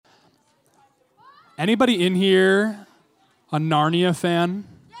Anybody in here a Narnia fan?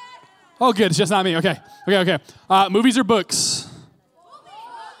 Oh, good. It's just not me. Okay. Movies or books?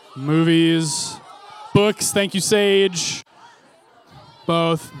 Movies. Books. Thank you, Sage.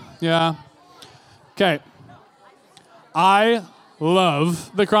 Both. Yeah. Okay. I love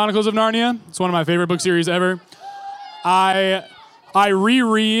The Chronicles of Narnia. It's one of my favorite book series ever. I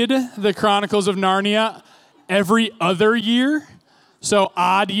reread The Chronicles of Narnia every other year. So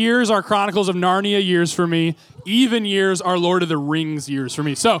odd years are Chronicles of Narnia years for me. Even years are Lord of the Rings years for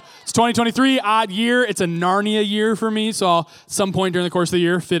me. So it's 2023, odd year. It's a Narnia year for me. So I'll, at some point during the course of the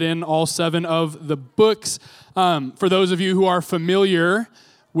year, fit in all 7 of the books. For those of you who are familiar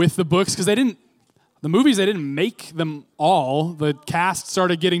with the books, because the movies, they didn't make them all. The cast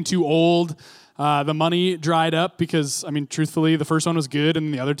started getting too old. The money dried up because, truthfully, the first one was good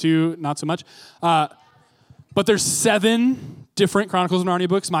and the other 2, not so much. But there's 7 different Chronicles of Narnia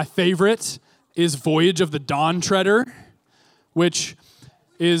books. My favorite is Voyage of the Dawn Treader, which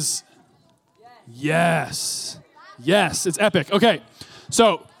is, yes, it's epic. Okay,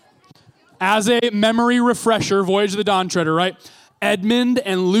 so as a memory refresher, Voyage of the Dawn Treader, right? Edmund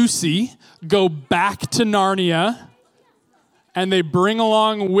and Lucy go back to Narnia, and they bring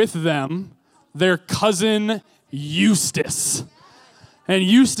along with them their cousin Eustace. And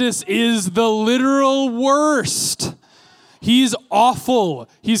Eustace is the literal worst. He's awful.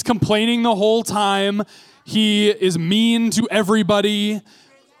 He's complaining the whole time. He is mean to everybody.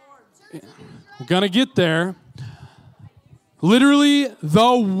 We're gonna get there. Literally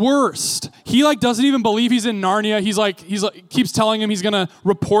the worst. He doesn't even believe he's in Narnia. He's keeps telling him he's gonna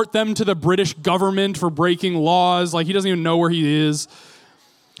report them to the British government for breaking laws. He doesn't even know where he is.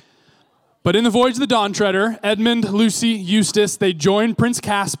 But in the Voyage of the Dawn Treader, Edmund, Lucy, Eustace, they join Prince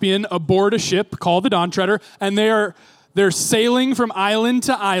Caspian aboard a ship called the Dawn Treader, and they're sailing from island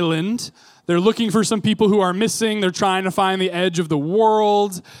to island. They're looking for some people who are missing. They're trying to find the edge of the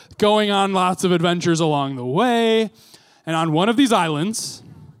world, going on lots of adventures along the way. And on one of these islands,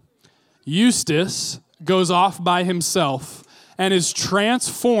 Eustace goes off by himself and is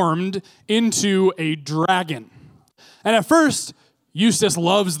transformed into a dragon. And at first, Eustace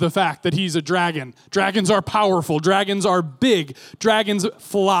loves the fact that he's a dragon. Dragons are powerful. Dragons are big. Dragons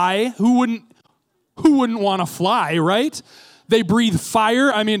fly. Who wouldn't want to fly, right? They breathe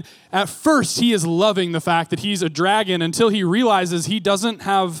fire. At first, he is loving the fact that he's a dragon until he realizes he doesn't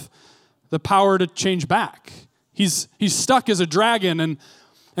have the power to change back. He's stuck as a dragon,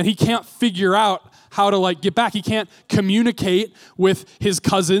 and he can't figure out how to get back. He can't communicate with his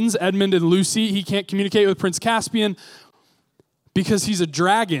cousins, Edmund and Lucy. He can't communicate with Prince Caspian because he's a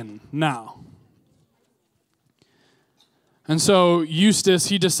dragon now. And so Eustace,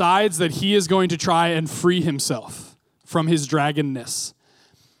 he decides that he is going to try and free himself from his dragonness.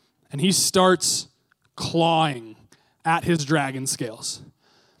 And he starts clawing at his dragon scales.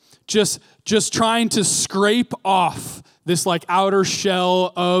 Just trying to scrape off this outer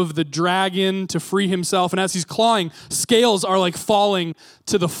shell of the dragon to free himself. And as he's clawing, scales are falling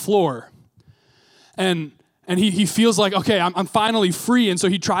to the floor. And he feels okay, I'm finally free. And so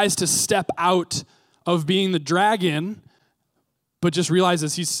he tries to step out of being the dragon, but just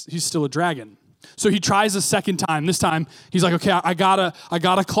realizes he's still a dragon. So he tries a second time. This time, he's okay, I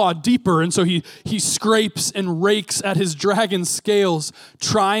gotta claw deeper. And so he scrapes and rakes at his dragon scales,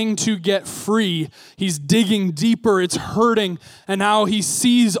 trying to get free. He's digging deeper. It's hurting. And now he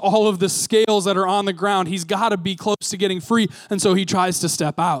sees all of the scales that are on the ground. He's got to be close to getting free. And so he tries to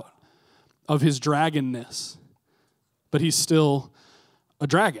step out of his dragonness. But he's still a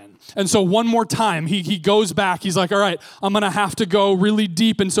dragon. And so one more time, he goes back. He's all right, I'm going to have to go really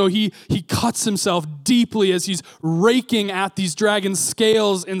deep. And so he cuts himself deeply as he's raking at these dragon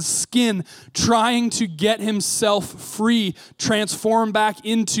scales and skin, trying to get himself free, transform back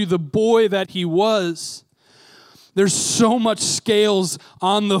into the boy that he was. There's so much scales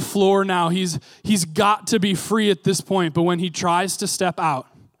on the floor now. He's got to be free at this point. But when he tries to step out,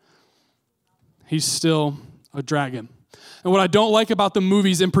 he's still a dragon. And what I don't like about the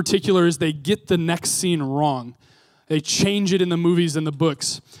movies in particular is they get the next scene wrong. They change it in the movies and the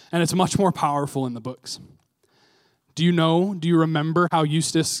books, and it's much more powerful in the books. Do you remember how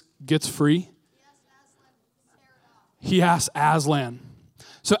Eustace gets free? He asks Aslan.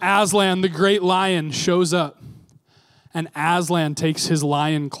 So Aslan, the great lion, shows up, and Aslan takes his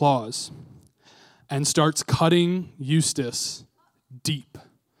lion claws and starts cutting Eustace deep,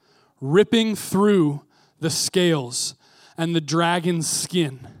 ripping through the scales and the dragon's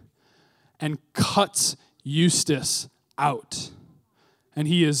skin, and cuts Eustace out. And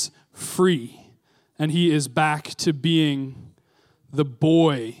he is free, and he is back to being the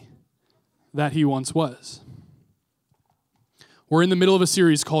boy that he once was. We're in the middle of a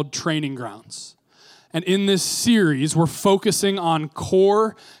series called Training Grounds. And in this series, we're focusing on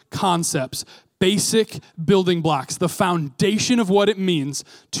core concepts, basic building blocks, the foundation of what it means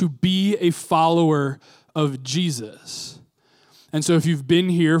to be a follower of Jesus. And so if you've been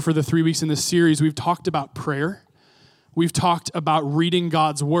here for the 3 weeks in this series, we've talked about prayer. We've talked about reading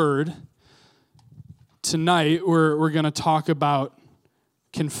God's word. Tonight, we're going to talk about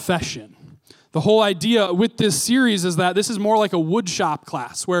confession. The whole idea with this series is that this is more like a woodshop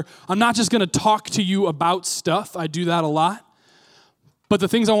class where I'm not just going to talk to you about stuff. I do that a lot. But the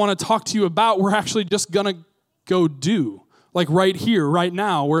things I want to talk to you about, we're actually just going to go do. Like right here, right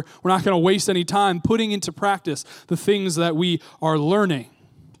now. We're not going to waste any time putting into practice the things that we are learning.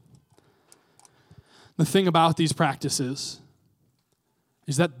 The thing about these practices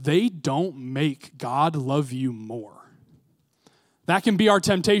is that they don't make God love you more. That can be our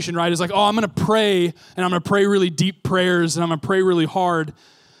temptation, right? It's like, oh, I'm going to pray, and I'm going to pray really deep prayers, and I'm going to pray really hard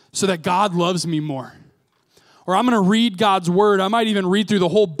so that God loves me more. Or I'm going to read God's word. I might even read through the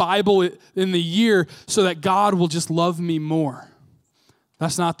whole Bible in the year so that God will just love me more.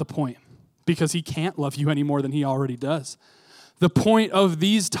 That's not the point, because he can't love you any more than he already does. The point of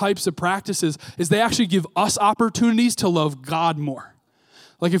these types of practices is they actually give us opportunities to love God more.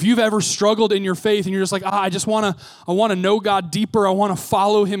 Like if you've ever struggled in your faith and you're just like, I want to know God deeper. I want to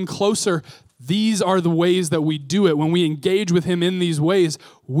follow him closer. These are the ways that we do it. When we engage with him in these ways,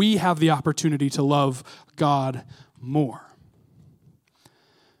 we have the opportunity to love God more.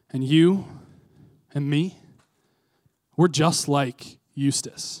 And you and me, we're just like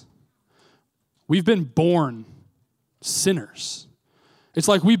Eustace. We've been born sinners. It's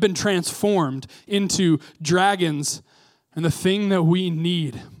like we've been transformed into dragons. And the thing that we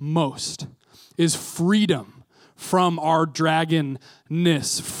need most is freedom from our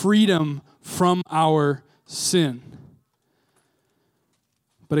dragonness, freedom from our sin.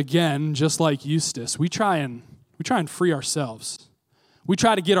 But again, just like Eustace, we try and free ourselves. We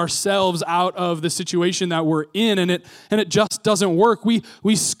try to get ourselves out of the situation that we're in, and it just doesn't work.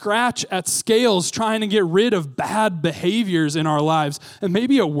 We scratch at scales trying to get rid of bad behaviors in our lives. And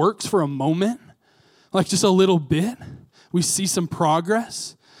maybe it works for a moment, like just a little bit. We see some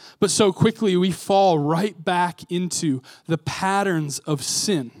progress, but so quickly we fall right back into the patterns of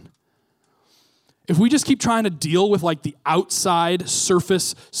sin. If we just keep trying to deal with like the outside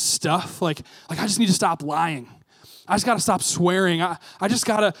surface stuff, like I just need to stop lying. I just got to stop swearing. I just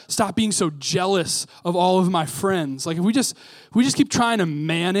got to stop being so jealous of all of my friends. Like if we just keep trying to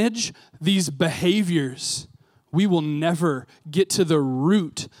manage these behaviors, we will never get to the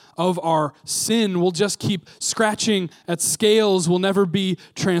root of our sin. We'll just keep scratching at scales. We'll never be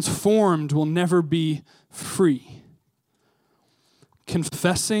transformed. We'll never be free.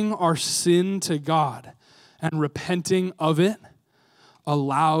 Confessing our sin to God and repenting of it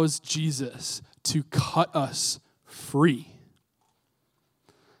allows Jesus to cut us free.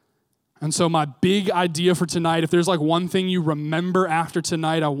 And so my big idea for tonight, if there's like one thing you remember after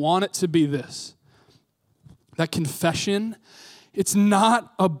tonight, I want it to be this. That confession, it's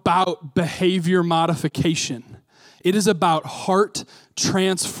not about behavior modification. It is about heart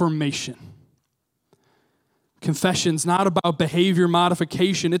transformation. Confession's not about behavior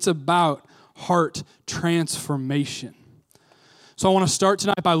modification. It's about heart transformation. So I want to start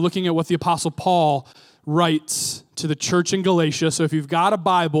tonight by looking at what the Apostle Paul writes to the church in Galatia. So if you've got a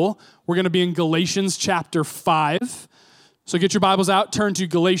Bible, we're going to be in Galatians chapter 5. So get your Bibles out, turn to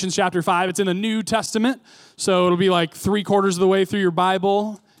Galatians chapter 5. It's in the New Testament, so it'll be like 3/4 of the way through your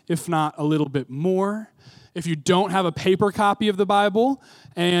Bible, if not a little bit more. If you don't have a paper copy of the Bible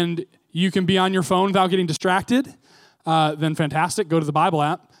and you can be on your phone without getting distracted, then fantastic, go to the Bible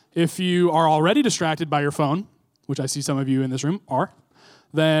app. If you are already distracted by your phone, which I see some of you in this room are,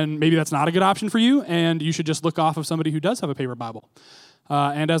 then maybe that's not a good option for you, and you should just look off of somebody who does have a paper Bible.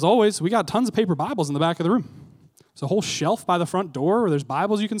 And as always, we got tons of paper Bibles in the back of the room. There's a whole shelf by the front door where there's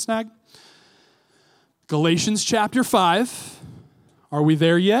Bibles you can snag. Galatians chapter 5. Are we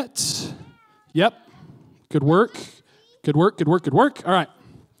there yet? Yep. Good work. Good work, good work, good work. All right.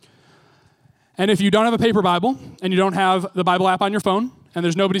 And if you don't have a paper Bible and you don't have the Bible app on your phone and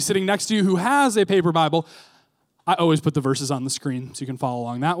there's nobody sitting next to you who has a paper Bible, I always put the verses on the screen so you can follow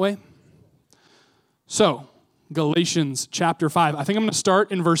along that way. So, Galatians chapter 5. I think I'm going to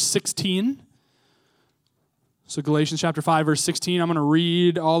start in verse 16. So Galatians chapter 5, verse 16, I'm going to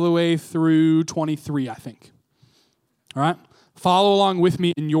read all the way through 23, I think. All right? Follow along with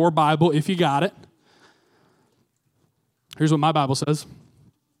me in your Bible if you got it. Here's what my Bible says.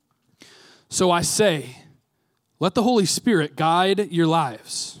 So I say, let the Holy Spirit guide your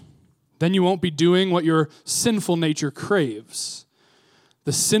lives. Then you won't be doing what your sinful nature craves.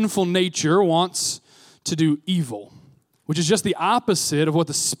 The sinful nature wants to do evil, which is just the opposite of what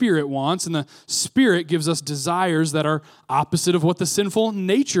the Spirit wants, and the Spirit gives us desires that are opposite of what the sinful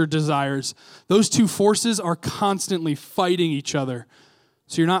nature desires. Those two forces are constantly fighting each other,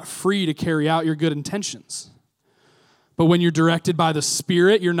 so you're not free to carry out your good intentions. But when you're directed by the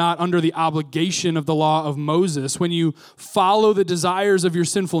Spirit, you're not under the obligation of the law of Moses. When you follow the desires of your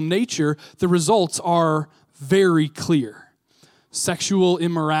sinful nature, the results are very clear. Sexual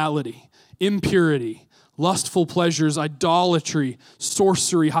immorality, impurity, lustful pleasures, idolatry,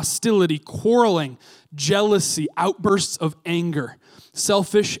 sorcery, hostility, quarreling, jealousy, outbursts of anger,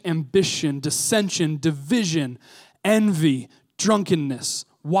 selfish ambition, dissension, division, envy, drunkenness,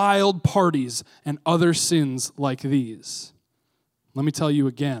 wild parties, and other sins like these. Let me tell you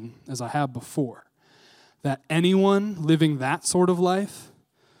again, as I have before, that anyone living that sort of life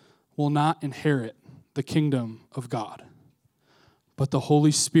will not inherit the kingdom of God. But the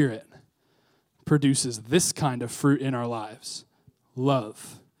Holy Spirit produces this kind of fruit in our lives: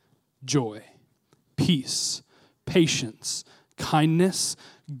 love, joy, peace, patience, kindness,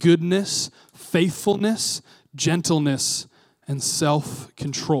 goodness, faithfulness, gentleness, and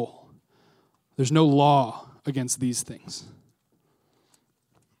self-control. There's no law against these things.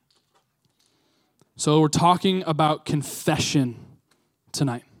 So we're talking about confession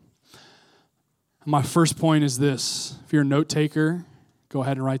tonight. My first point is this. If you're a note taker, go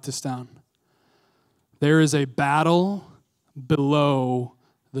ahead and write this down. There is a battle below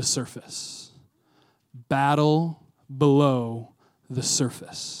the surface. Battle below the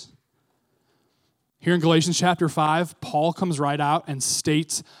surface. Here in Galatians chapter 5, Paul comes right out and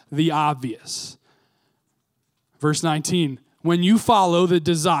states the obvious. Verse 19, when you follow the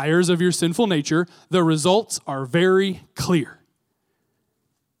desires of your sinful nature, the results are very clear.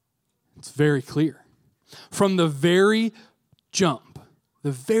 It's very clear. From the very jump,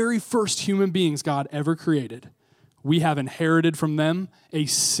 the very first human beings God ever created, we have inherited from them a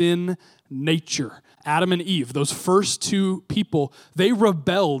sin nature. Adam and Eve, those first two people, they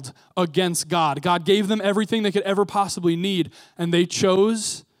rebelled against God. God gave them everything they could ever possibly need, and they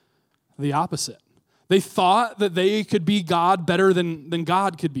chose the opposite. They thought that they could be God better than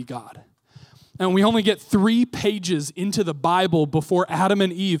God could be God. And we only get 3 pages into the Bible before Adam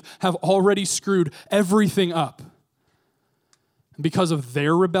and Eve have already screwed everything up. And because of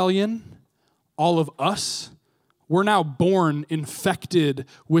their rebellion, all of us, we're now born infected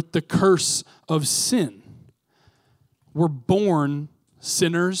with the curse of sin. We're born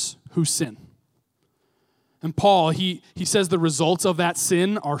sinners who sin. And Paul, he says the results of that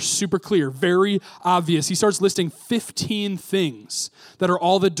sin are super clear, very obvious. He starts listing 15 things that are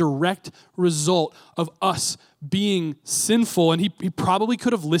all the direct result of us being sinful. And he probably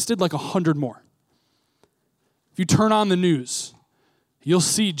could have listed like 100 more. If you turn on the news, you'll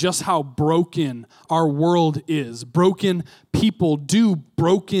see just how broken our world is. Broken people do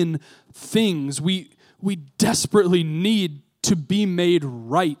broken things. We desperately need to be made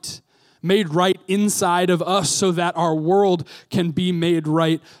right inside of us so that our world can be made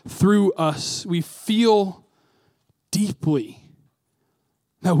right through us. We feel deeply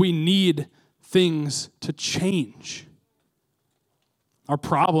that we need things to change. Our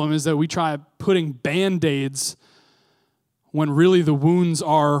problem is that we try putting Band-Aids when really the wounds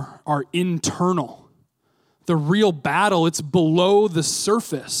are internal. The real battle, it's below the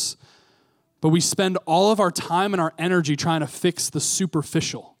surface. But we spend all of our time and our energy trying to fix the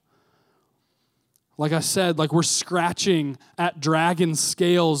superficial. Like I said, like we're scratching at dragon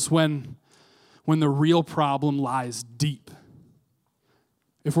scales when the real problem lies deep.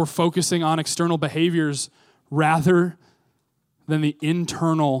 If we're focusing on external behaviors rather than the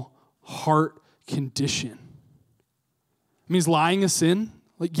internal heart condition. I mean, is lying a sin?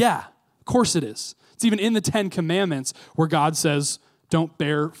 Like, yeah, of course it is. It's even in the 10 Commandments where God says, don't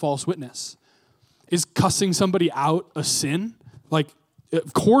bear false witness. Is cussing somebody out a sin? Like,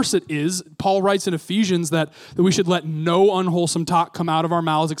 of course it is. Paul writes in Ephesians that we should let no unwholesome talk come out of our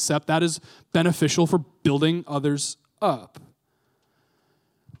mouths except that is beneficial for building others up.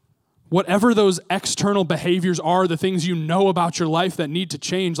 Whatever those external behaviors are, the things you know about your life that need to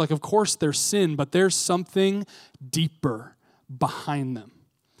change, like of course there's sin, but there's something deeper behind them.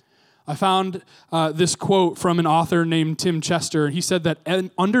 I found this quote from an author named Tim Chester. He said that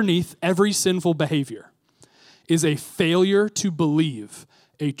underneath every sinful behavior is a failure to believe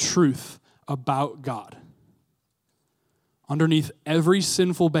a truth about God. Underneath every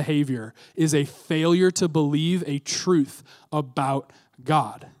sinful behavior is a failure to believe a truth about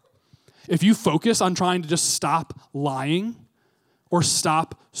God. If you focus on trying to just stop lying or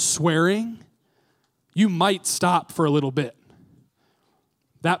stop swearing, you might stop for a little bit.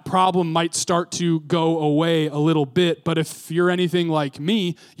 That problem might start to go away a little bit, but if you're anything like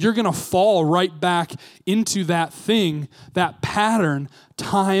me, you're going to fall right back into that thing, that pattern,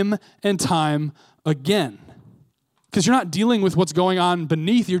 time and time again. Because you're not dealing with what's going on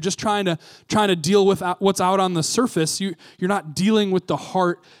beneath. You're just trying to deal with what's out on the surface. You're not dealing with the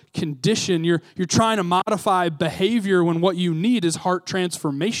heart condition. You're trying to modify behavior when what you need is heart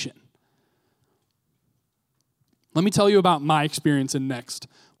transformation. Let me tell you about my experience in Next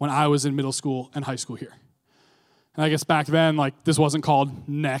when I was in middle school and high school here. And I guess back then, this wasn't called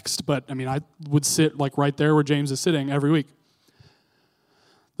Next, but I would sit right there where James is sitting every week.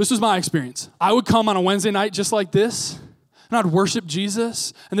 This was my experience. I would come on a Wednesday night just like this, and I'd worship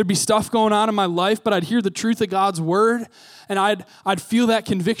Jesus, and there'd be stuff going on in my life, but I'd hear the truth of God's word, and I'd feel that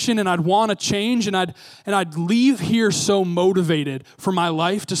conviction, and I'd want to change, and I'd leave here so motivated for my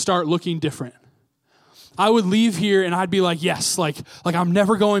life to start looking different. I would leave here and I'd be like, yes, I'm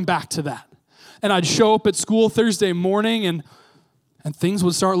never going back to that. And I'd show up at school Thursday morning and things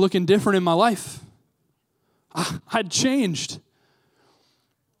would start looking different in my life. I'd changed.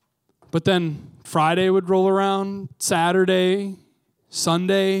 But then Friday would roll around, Saturday,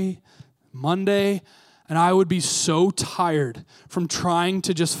 Sunday, Monday, and I would be so tired from trying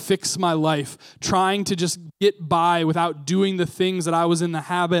to just fix my life, trying to just get by without doing the things that I was in the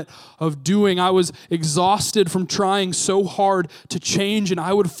habit of doing. I was exhausted from trying so hard to change, and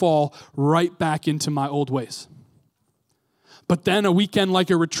I would fall right back into my old ways. But then a weekend like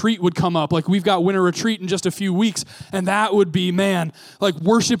a retreat would come up. We've got winter retreat in just a few weeks. And that would be,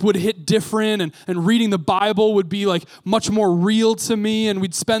 worship would hit different. And reading the Bible would be much more real to me. And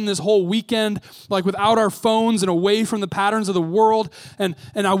we'd spend this whole weekend without our phones and away from the patterns of the world. And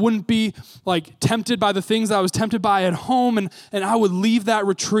I wouldn't be tempted by the things that I was tempted by at home. And I would leave that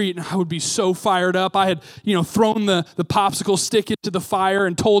retreat and I would be so fired up. I had, thrown the popsicle stick into the fire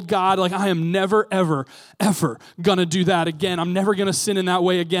and told God, I am never, ever, ever gonna do that again. I'm never going to sin in that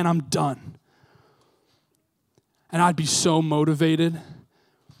way again. I'm done. And I'd be so motivated.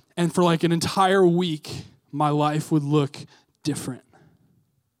 And for an entire week, my life would look different.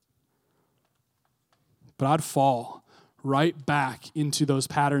 But I'd fall right back into those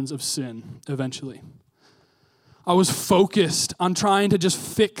patterns of sin eventually. I was focused on trying to just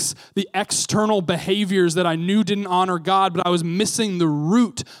fix the external behaviors that I knew didn't honor God, but I was missing the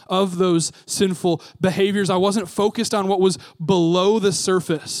root of those sinful behaviors. I wasn't focused on what was below the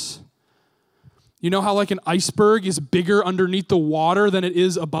surface. You know how an iceberg is bigger underneath the water than it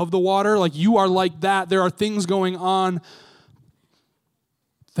is above the water? You are like that. There are things going on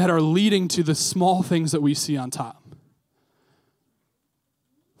that are leading to the small things that we see on top.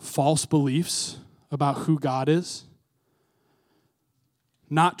 False beliefs about who God is,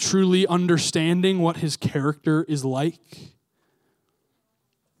 not truly understanding what his character is like.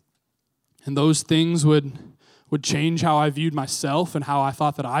 And those things would change how I viewed myself and how I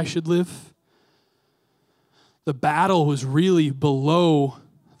thought that I should live. The battle was really below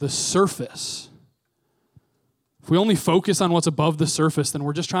the surface. If we only focus on what's above the surface, then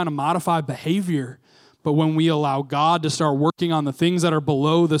we're just trying to modify behavior. But when we allow God to start working on the things that are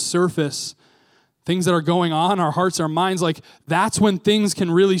below the surface, things that are going on, our hearts, our minds, that's when things can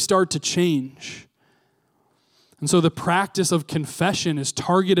really start to change. And so the practice of confession is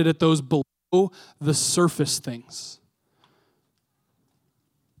targeted at those below the surface things.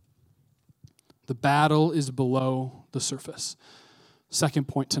 The battle is below the surface. Second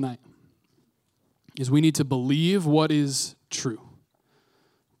point tonight is we need to believe what is true.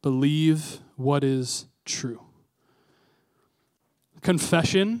 Believe what is true.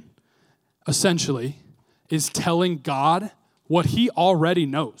 Confession essentially is telling God what he already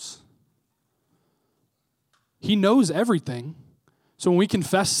knows. He knows everything. So when we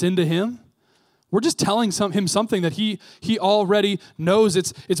confess sin to him, we're just telling him something that he already knows.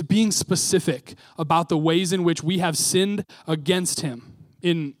 It's being specific about the ways in which we have sinned against him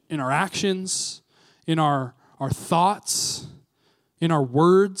in our actions, in our thoughts, in our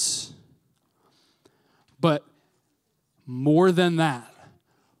words. But more than that,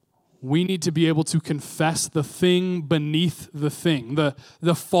 we need to be able to confess the thing beneath the thing,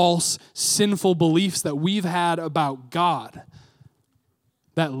 the false, sinful beliefs that we've had about God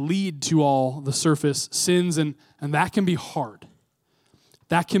that lead to all the surface sins, and that can be hard.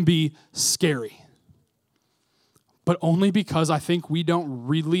 That can be scary. But only because I think we don't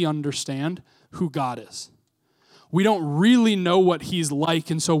really understand who God is. We don't really know what he's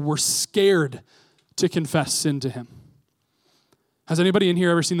like, and so we're scared to confess sin to him. Has anybody in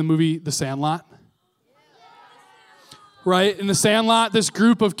here ever seen the movie The Sandlot? right? In the Sandlot, this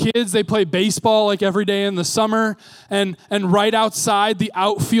group of kids, they play baseball like every day in the summer. And right outside the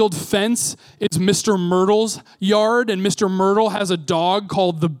outfield fence is Mr. Myrtle's yard. And Mr. Myrtle has a dog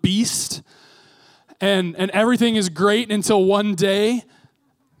called the Beast. And everything is great until one day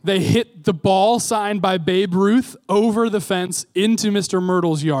they hit the ball signed by Babe Ruth over the fence into Mr.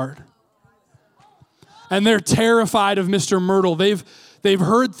 Myrtle's yard. And they're terrified of Mr. Myrtle. They've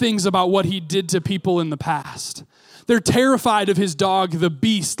heard things about what he did to people in the past. They're terrified of his dog, the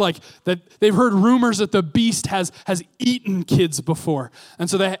Beast, like that they've heard rumors that the Beast has eaten kids before. And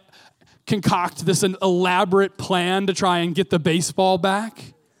so they concoct this an elaborate plan to try and get the baseball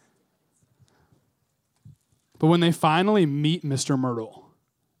back. But when they finally meet Mr. Myrtle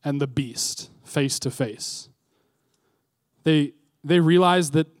and the Beast face to face, they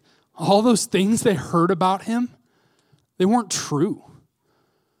realize that all those things they heard about him, they weren't true.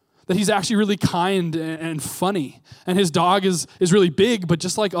 That he's actually really kind and funny. And his dog is really big, but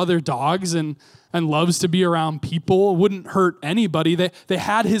just like other dogs and loves to be around people, wouldn't hurt anybody. They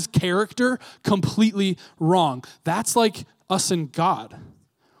had his character completely wrong. That's like us and God.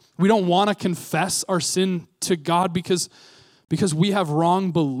 We don't want to confess our sin to God because we have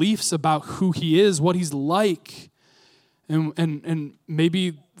wrong beliefs about who he is, what he's like, and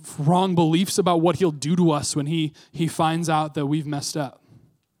maybe wrong beliefs about what he'll do to us when he finds out that we've messed up.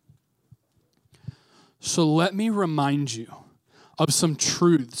 So let me remind you of some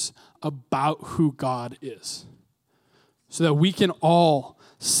truths about who God is so that we can all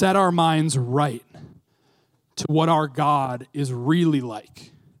set our minds right to what our God is really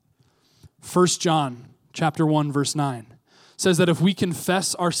like. 1 John chapter 1, verse 9 says that if we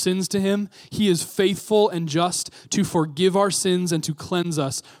confess our sins to him, he is faithful and just to forgive our sins and to cleanse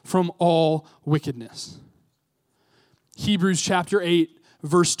us from all wickedness. Hebrews chapter 8,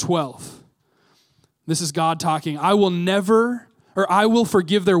 verse 12. This is God talking. I will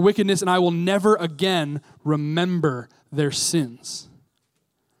forgive their wickedness and I will never again remember their sins.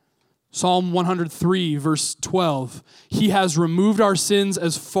 Psalm 103, verse 12. He has removed our sins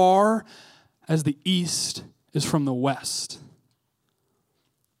as far as the east is from the west.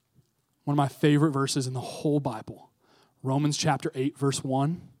 One of my favorite verses in the whole Bible. Romans chapter 8, verse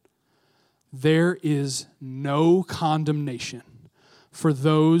 1. There is no condemnation for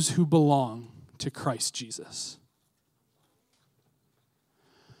those who belong to Christ Jesus.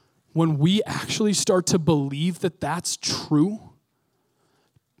 When we actually start to believe that that's true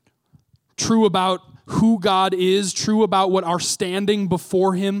about who God is, true about what our standing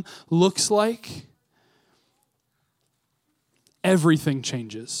before him looks like, everything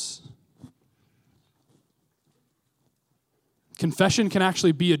changes. Confession can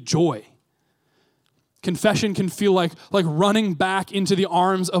actually be a joy. Confession can feel like running back into the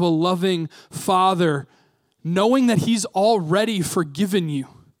arms of a loving Father, knowing that he's already forgiven you.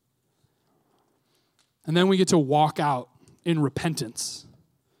 And then we get to walk out in repentance.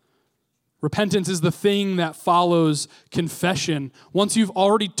 Repentance is the thing that follows confession. Once you've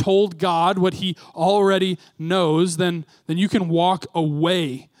already told God what he already knows, then you can walk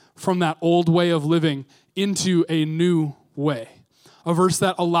away from that old way of living into a new way. A verse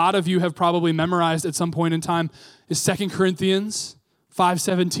that a lot of you have probably memorized at some point in time is 2 Corinthians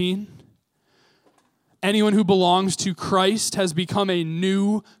 5:17. Anyone who belongs to Christ has become a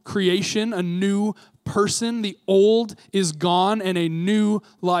new creation, a new person. The old is gone and a new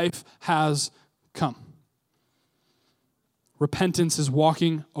life has come. Repentance is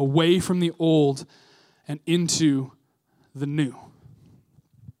walking away from the old and into the new.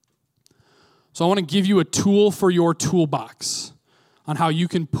 So I want to give you a tool for your toolbox on how you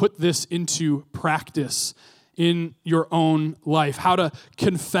can put this into practice in your own life. How to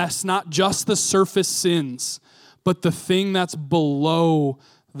confess not just the surface sins, but the thing that's below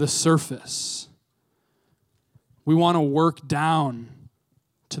the surface. We want to work down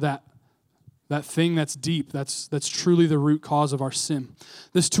to that thing that's deep, that's truly the root cause of our sin.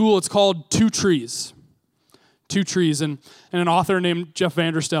 This tool, it's called Two Trees. Two trees. And an author named Jeff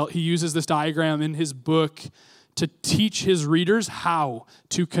Vanderstelt, he uses this diagram in his book to teach his readers how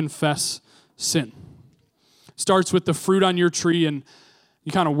to confess sin. Starts with the fruit on your tree, and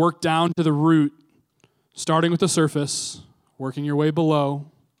you kind of work down to the root, starting with the surface, working your way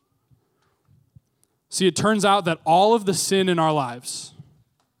below. See, it turns out that all of the sin in our lives,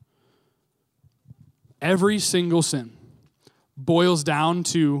 every single sin, boils down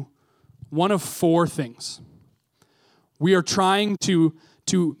to one of four things. We are trying to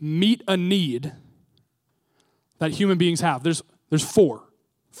meet a need that human beings have. There's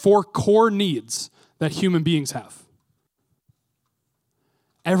four core needs that human beings have.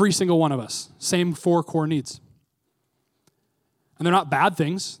 Every single one of us, same four core needs. And they're not bad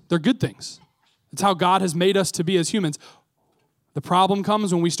things. They're good things. It's how God has made us to be as humans. The problem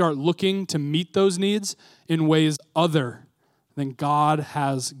comes when we start looking to meet those needs in ways other than God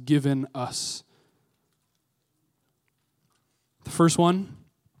has given us. The first one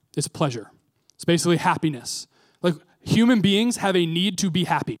is pleasure. It's basically happiness. Like, human beings have a need to be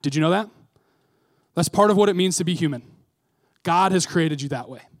happy. Did you know that? That's part of what it means to be human. God has created you that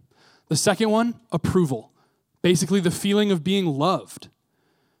way. The second one, approval. Basically the feeling of being loved.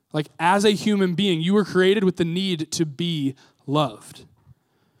 Like, as a human being, you were created with the need to be loved.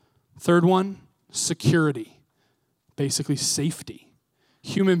 Third one, security. Basically safety.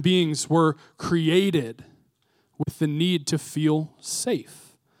 Human beings were created with the need to feel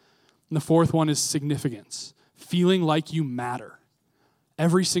safe. And the fourth one is significance. Feeling like you matter.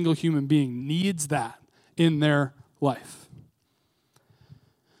 Every single human being needs that in their life.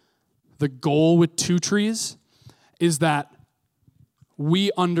 The goal with Two Trees is that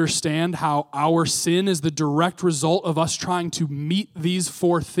we understand how our sin is the direct result of us trying to meet these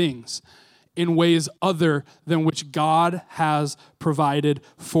four things in ways other than which God has provided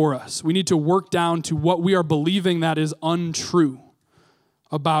for us. We need to work down to what we are believing that is untrue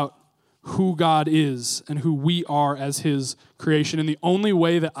about who God is and who we are as his creation. And the only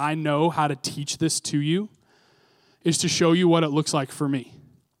way that I know how to teach this to you is to show you what it looks like for me.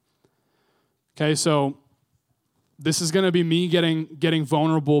 Okay, so this is going to be me getting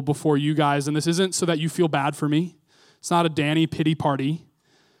vulnerable before you guys, and this isn't so that you feel bad for me. It's not a Danny pity party.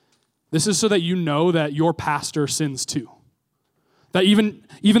 This is so that you know that your pastor sins too. That even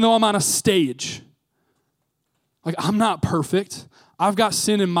though I'm on a stage, like, I'm not perfect. I've got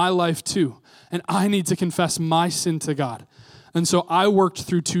sin in my life too, and I need to confess my sin to God. And so I worked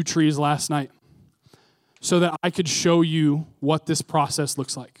through Two Trees last night so that I could show you what this process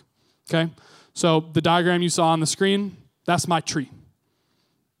looks like, okay? So the diagram you saw on the screen, that's my tree.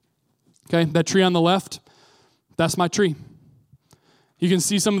 Okay, that tree on the left, that's my tree. You can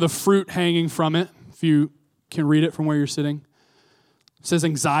see some of the fruit hanging from it, if you can read it from where you're sitting. It says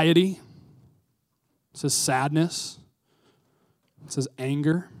anxiety. It says sadness. It says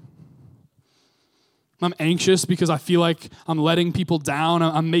anger. I'm anxious because I feel like I'm letting people down.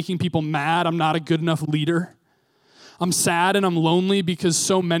 I'm making people mad. I'm not a good enough leader. I'm sad and I'm lonely because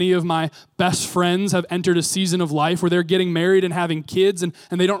so many of my best friends have entered a season of life where they're getting married and having kids, and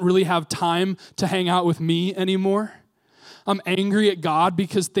they don't really have time to hang out with me anymore. I'm angry at God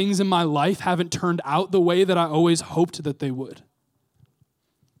because things in my life haven't turned out the way that I always hoped that they would.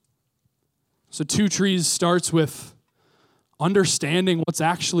 So Two Trees starts with understanding what's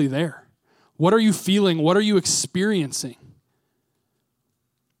actually there. What are you feeling? What are you experiencing?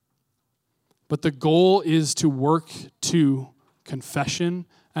 But the goal is to work to confession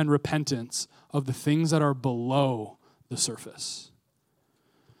and repentance of the things that are below the surface.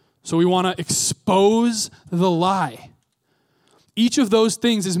 So we want to expose the lie. Each of those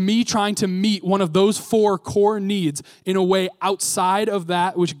things is me trying to meet one of those four core needs in a way outside of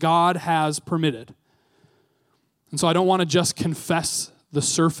that which God has permitted. And so I don't want to just confess the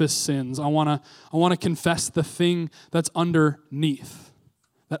surface sins. I want to confess the thing that's underneath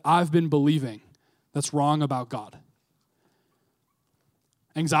that I've been believing that's wrong about God.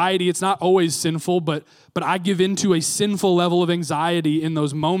 Anxiety, it's not always sinful, but I give into a sinful level of anxiety in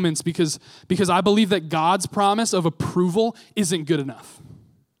those moments because I believe that God's promise of approval isn't good enough.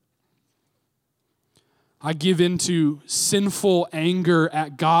 I give into sinful anger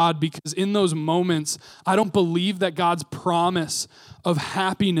at God because in those moments, I don't believe that God's promise of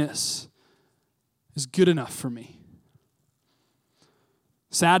happiness is good enough for me.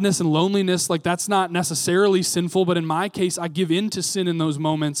 Sadness and loneliness, like, that's not necessarily sinful, but in my case, I give in to sin in those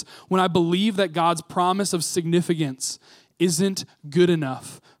moments when I believe that God's promise of significance isn't good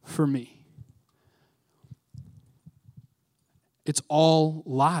enough for me. It's all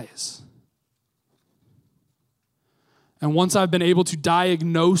lies. And once I've been able to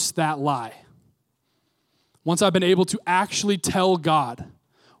diagnose that lie, once I've been able to actually tell God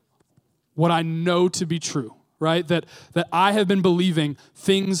what I know to be true, right? That I have been believing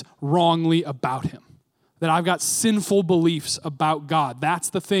things wrongly about him. That I've got sinful beliefs about God. That's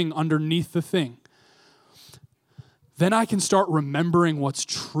the thing underneath the thing. Then I can start remembering what's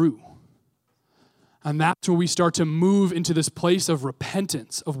true. And that's when we start to move into this place of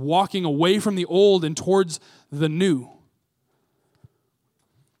repentance, of walking away from the old and towards the new.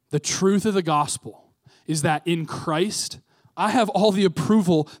 The truth of the gospel is that in Christ, I have all the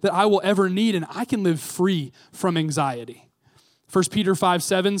approval that I will ever need, and I can live free from anxiety. 1 Peter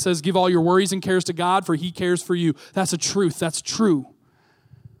 5:7 says, give all your worries and cares to God, for he cares for you. That's a truth. That's true.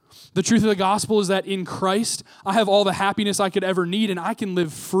 The truth of the gospel is that in Christ, I have all the happiness I could ever need, and I can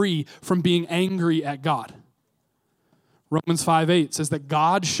live free from being angry at God. Romans 5:8 says that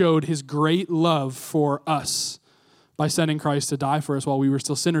God showed his great love for us by sending Christ to die for us while we were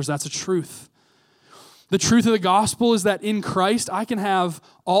still sinners. That's a truth. The truth of the gospel is that in Christ, I can have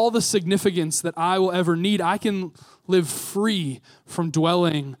all the significance that I will ever need. I can live free from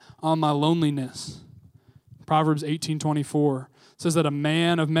dwelling on my loneliness. Proverbs 18:24 says that a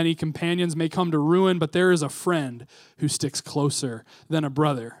man of many companions may come to ruin, but there is a friend who sticks closer than a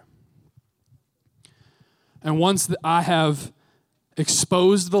brother. And once I have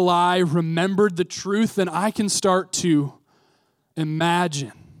exposed the lie, remembered the truth, then I can start to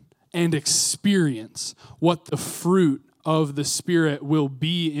imagine and experience what the fruit of the Spirit will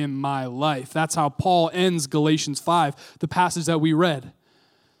be in my life. That's how Paul ends Galatians 5, the passage that we read.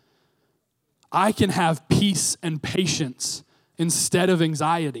 I can have peace and patience instead of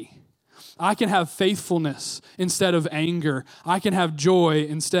anxiety. I can have faithfulness instead of anger. I can have joy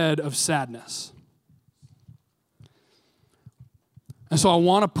instead of sadness. And so I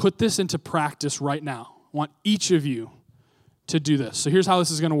want to put this into practice right now. I want each of you to do this. So here's how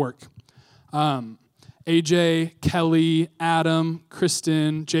this is going to work. AJ, Kelly, Adam,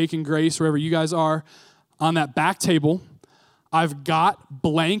 Kristen, Jake, and Grace, wherever you guys are, on that back table, I've got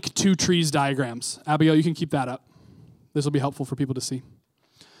blank 2 trees diagrams. Abigail, you can keep that up. This will be helpful for people to see.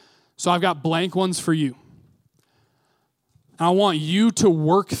 So I've got blank ones for you. And I want you to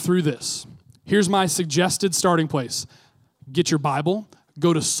work through this. Here's my suggested starting place. Get your Bible,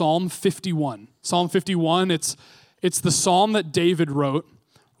 go to Psalm 51. Psalm 51, it's the psalm that David wrote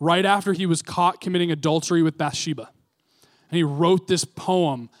right after he was caught committing adultery with Bathsheba. And he wrote this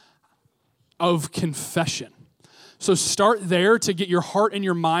poem of confession. So start there to get your heart and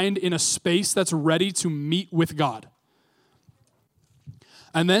your mind in a space that's ready to meet with God.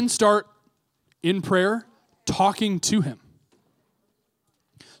 And then start in prayer talking to him.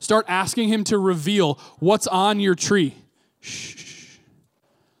 Start asking him to reveal what's on your tree. Shh.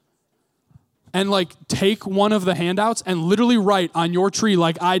 And take one of the handouts and literally write on your tree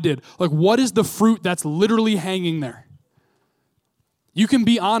like I did. What is the fruit that's literally hanging there? You can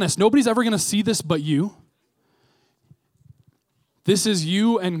be honest. Nobody's ever going to see this but you. This is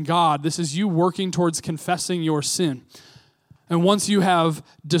you and God. This is you working towards confessing your sin. And once you have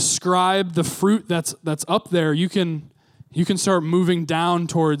described the fruit that's up there, you can start moving down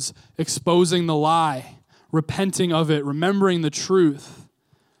towards exposing the lie, repenting of it, remembering the truth.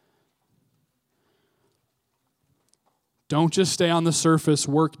 Don't just stay on the surface,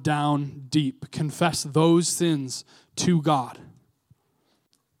 work down deep. Confess those sins to God.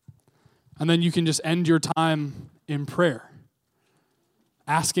 And then you can just end your time in prayer,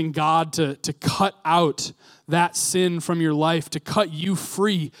 asking God to cut out that sin from your life, to cut you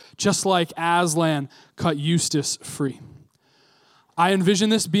free, just like Aslan cut Eustace free. I envision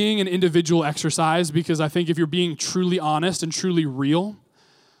this being an individual exercise because I think if you're being truly honest and truly real,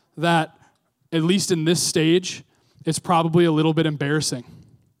 that at least in this stage, it's probably a little bit embarrassing.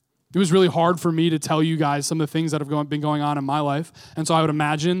 It was really hard for me to tell you guys some of the things that have been going on in my life. And so I would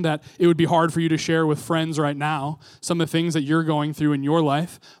imagine that it would be hard for you to share with friends right now some of the things that you're going through in your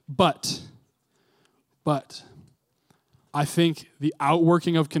life. But I think the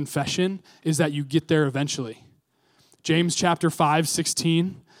outworking of confession is that you get there eventually. James chapter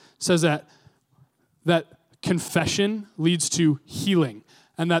 5:16 says that confession leads to healing,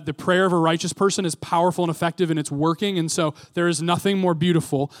 and that the prayer of a righteous person is powerful and effective in its working. And so there is nothing more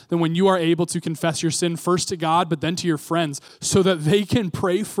beautiful than when you are able to confess your sin first to God, but then to your friends so that they can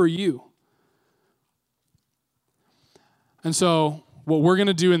pray for you. And so what we're going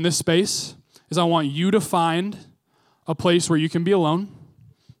to do in this space is I want you to find a place where you can be alone.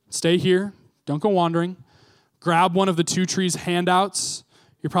 Stay here. Don't go wandering. Grab one of the 2 trees handouts.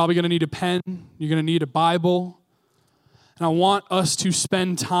 You're probably going to need a pen. You're going to need a Bible. And I want us to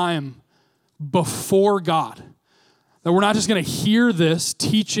spend time before God. That we're not just going to hear this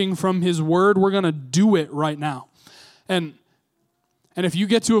teaching from his word. We're going to do it right now. And if you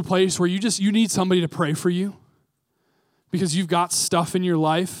get to a place where you need somebody to pray for you because you've got stuff in your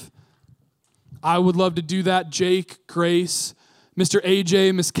life, I would love to do that. Jake, Grace, Mr.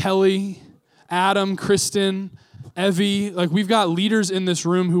 AJ, Miss Kelly, Adam, Kristen, Evie. We've got leaders in this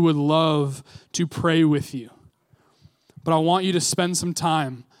room who would love to pray with you. But I want you to spend some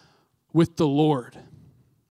time with the Lord.